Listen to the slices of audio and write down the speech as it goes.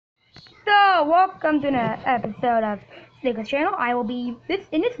So, welcome to an episode of Snickers channel. I will be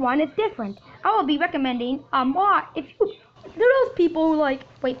in this one. It's different. I will be recommending a mod. If you to those people who like,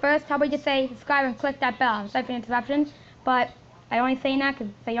 wait, first, how about you just say subscribe and click that bell? Sorry for the interruption, but I only saying that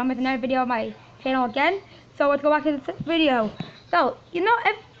because I don't miss another video on my channel again. So let's go back to this video. So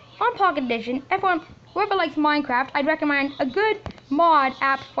if on Pocket Edition, everyone whoever likes Minecraft, I'd recommend a good mod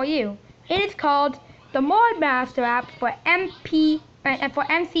app for you. It is called the Mod Master app for MCPE.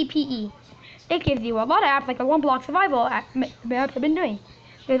 It gives you a lot of apps like a one block survival app I've been doing.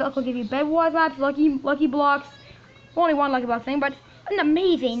 It also gives you Bed Wars apps, Lucky Blocks, only one Lucky Block thing, but an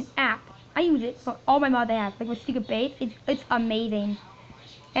amazing app. I use it for all my mods I have, like with Secret Base. It's amazing.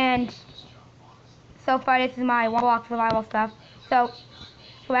 And so far this is my one block survival stuff. So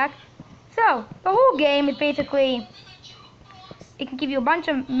go back. So the whole game is basically it can give you a bunch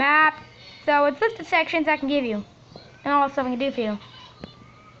of maps. So it's listed sections I can give you. And all the stuff I can do for you.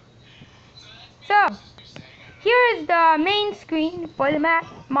 So, here is the main screen for the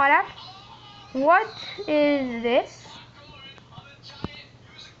mod app. What is this?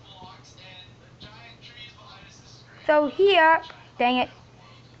 So here, dang it.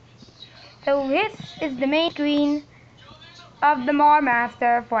 So this is the main screen of the Mod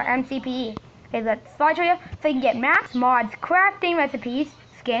Master for MCPE. There's a slideshow here, so you can get maps, mods, crafting recipes,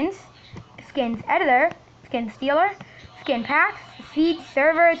 skins editor, skin stealer, skin packs, seeds,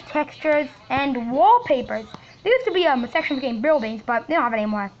 servers, textures, and wallpapers. There used to be a section for game buildings, but they don't have it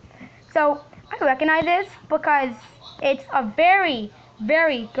anymore. So I recognize this because it's a very,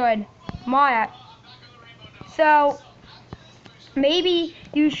 very good mod app. So maybe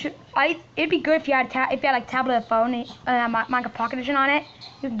you should. It'd be good if you had like tablet or phone and Minecraft Pocket Edition on it.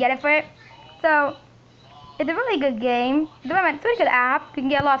 You can get it for it. So it's a really good game. It's a really good app. You can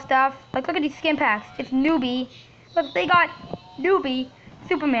get a lot of stuff. Like, look at these skin packs. It's newbie. Look, they got newbie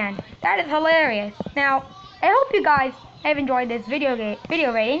Superman. That is hilarious. Now, I hope you guys have enjoyed this video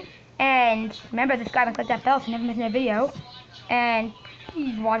rating. And remember to subscribe and click that bell so you never miss a video. And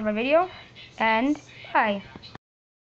please watch my video. And bye.